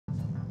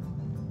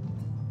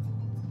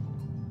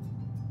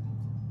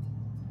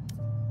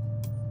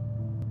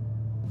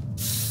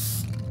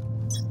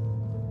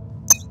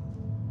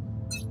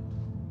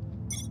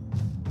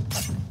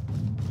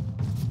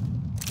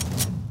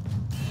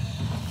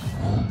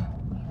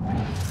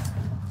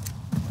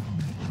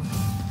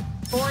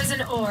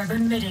Poison orb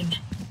emitting.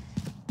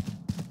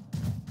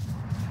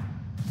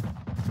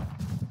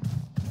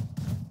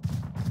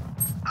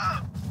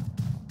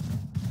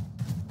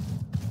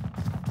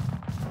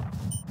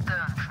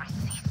 Don't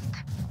resist.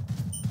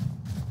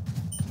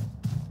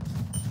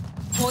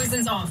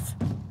 Poison's off.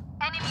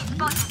 Enemy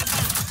spotted.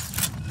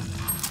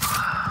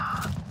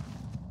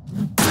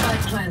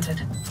 Spike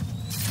planted.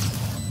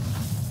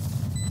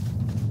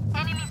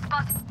 Enemy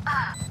spotted.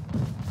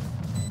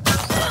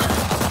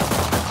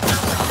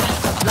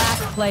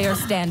 Last player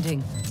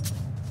standing.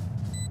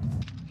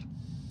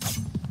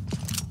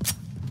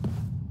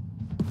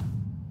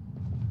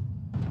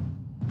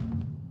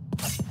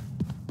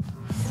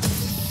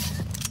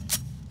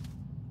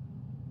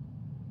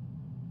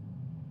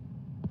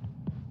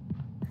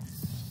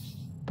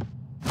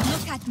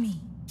 Look at me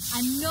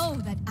and know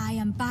that I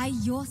am by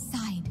your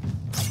side.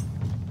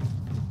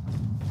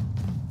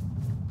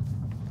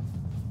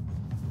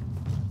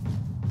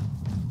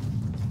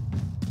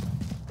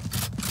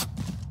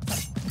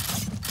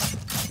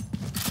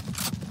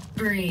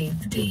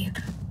 Breathe deep.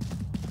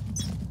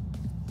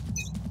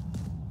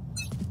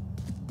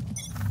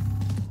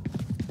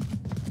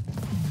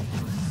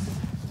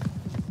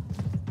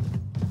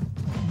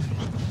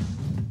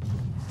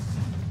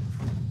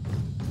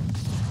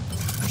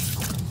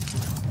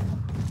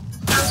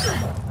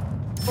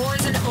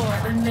 Poison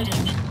orb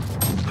emitting.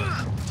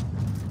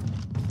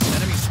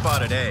 Enemy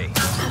spotted A.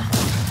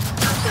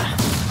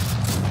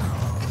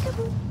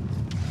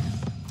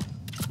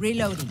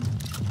 Reloading.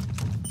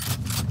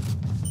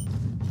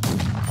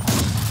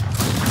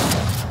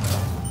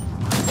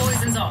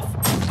 Poison's off.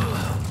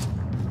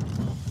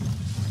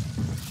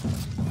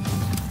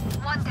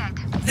 One dead.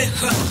 The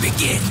hunt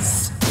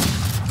begins.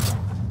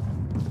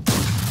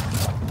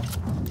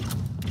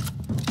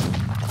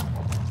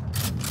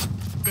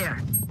 There.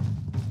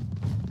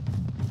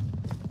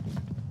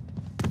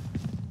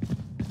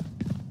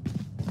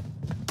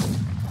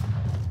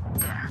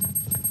 There.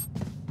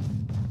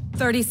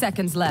 30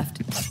 seconds left.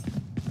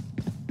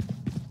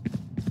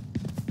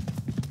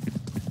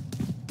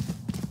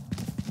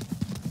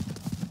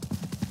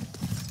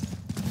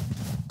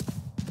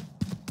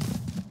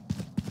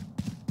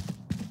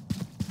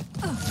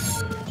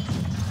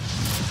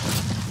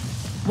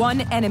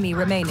 One enemy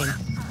remaining.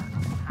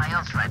 My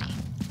ult's ready.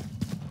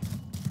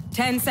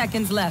 10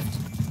 seconds left.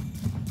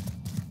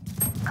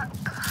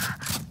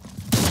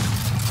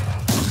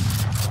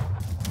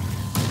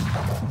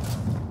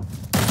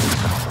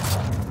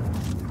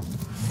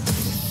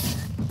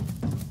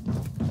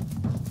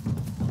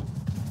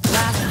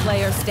 Last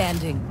player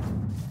standing.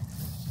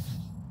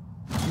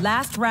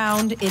 Last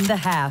round in the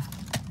half.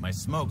 My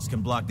smokes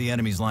can block the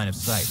enemy's line of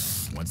sight.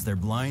 Once they're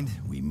blind,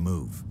 we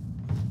move.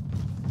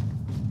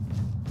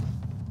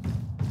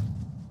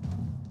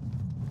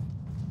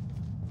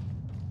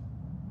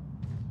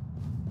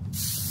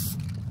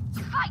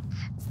 Fight!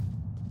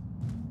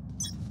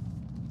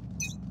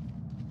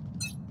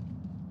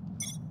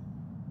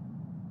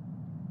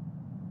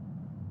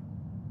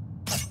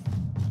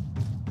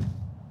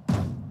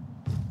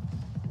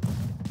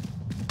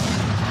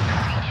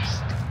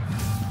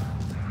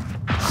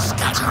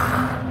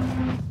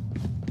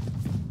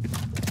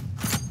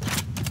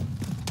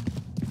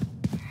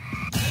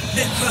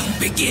 The hunt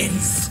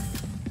begins.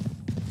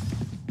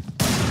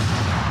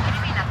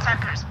 Enemy in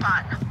attacker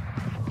spawn.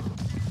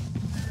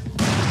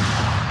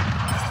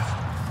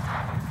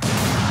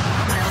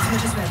 My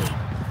ultimate is ready.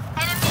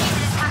 Enemy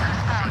in attacker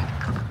spawn.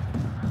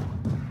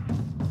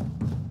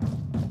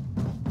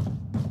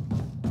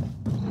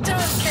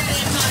 Don't get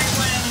in my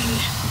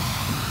way!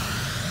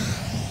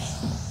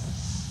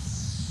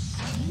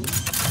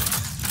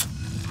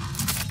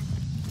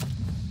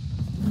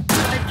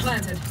 Spike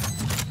planted.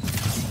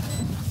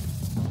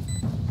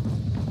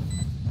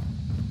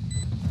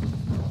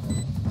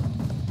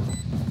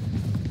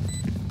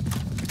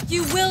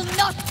 You will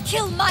not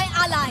kill my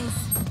allies!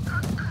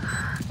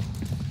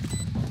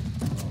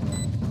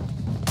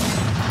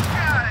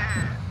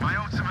 My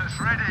ultimate's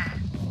ready.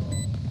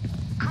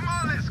 Come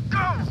on, let's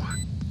go!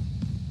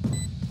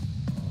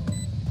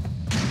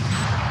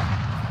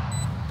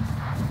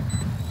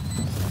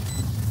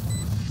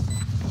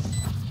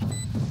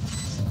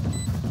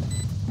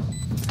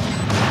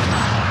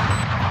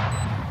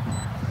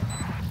 Enemy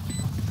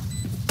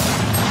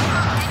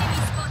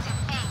spotted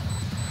A.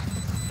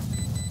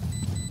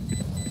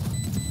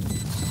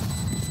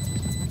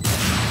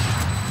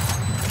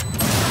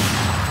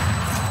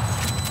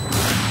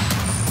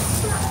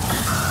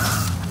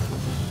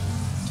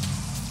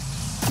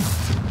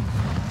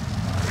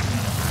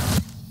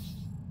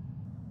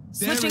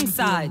 Switching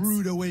sides.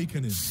 Rude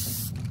awakening.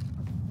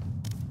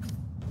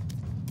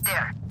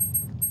 There.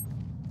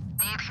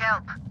 Need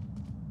help.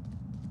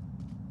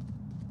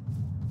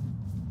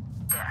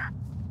 There.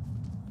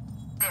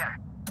 There.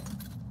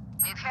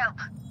 Need help.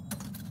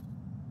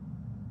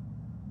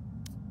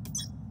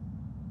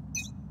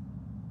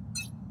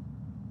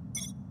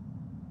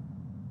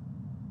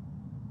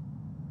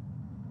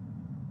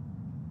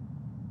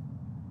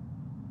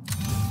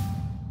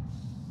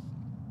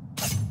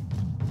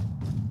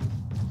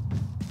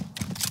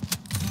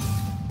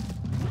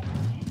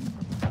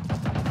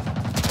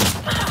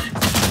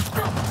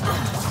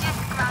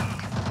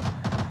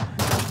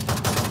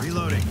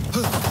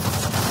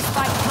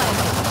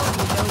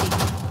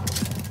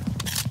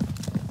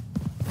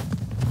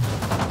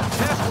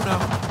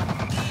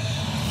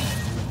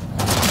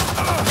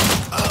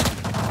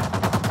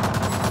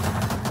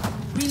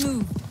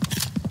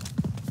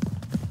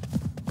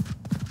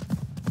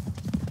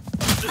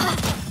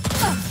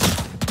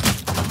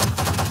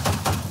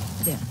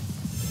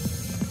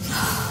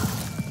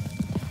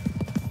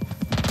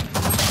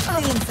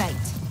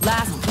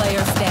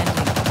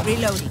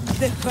 Reloading.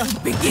 The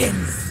hunt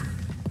begins.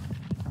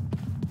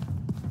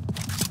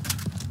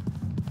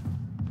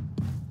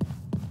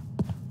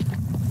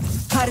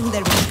 Cutting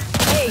their way.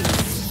 Hey!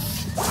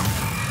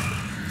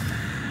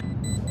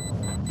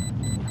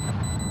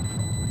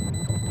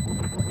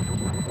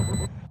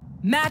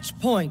 Match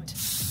point.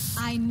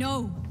 I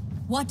know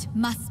what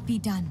must be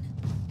done.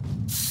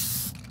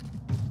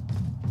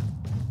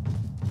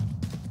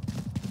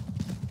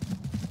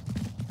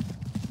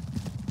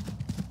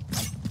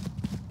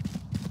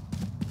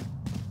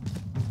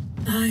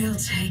 I'll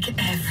take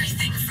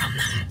everything from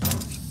them.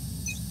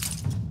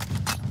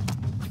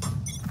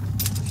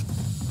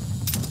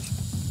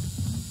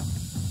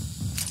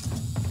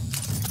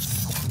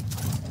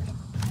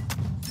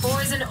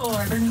 Poison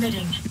orb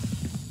emitting.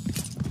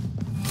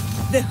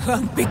 The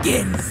hunt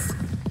begins.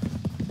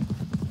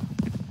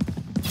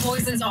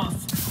 Poison's off.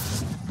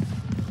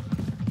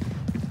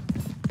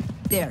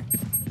 There.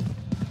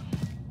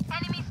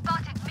 Enemy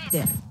spotted mid.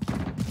 There.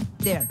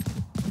 There.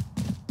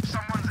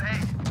 Someone's A.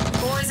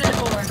 Poison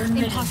orb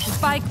emitting.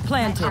 Spike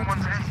planted.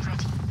 Someone's A.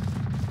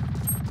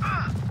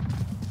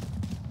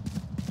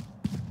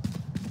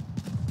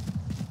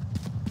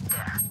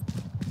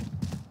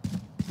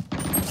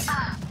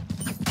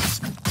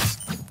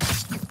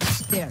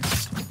 There.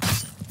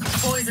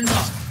 Poison's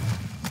off.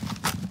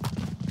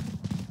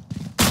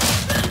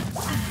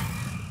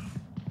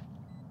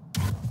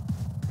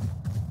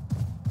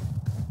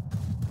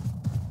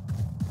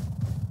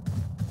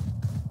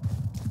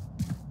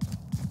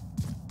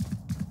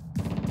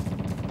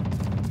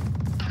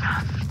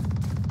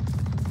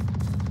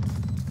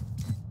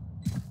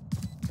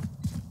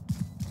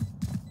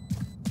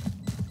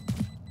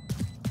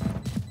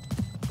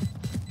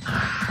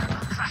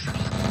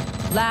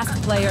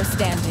 Last player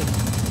standing.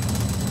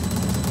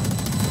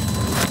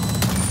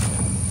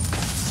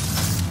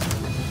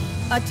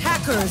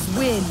 Attackers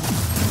win.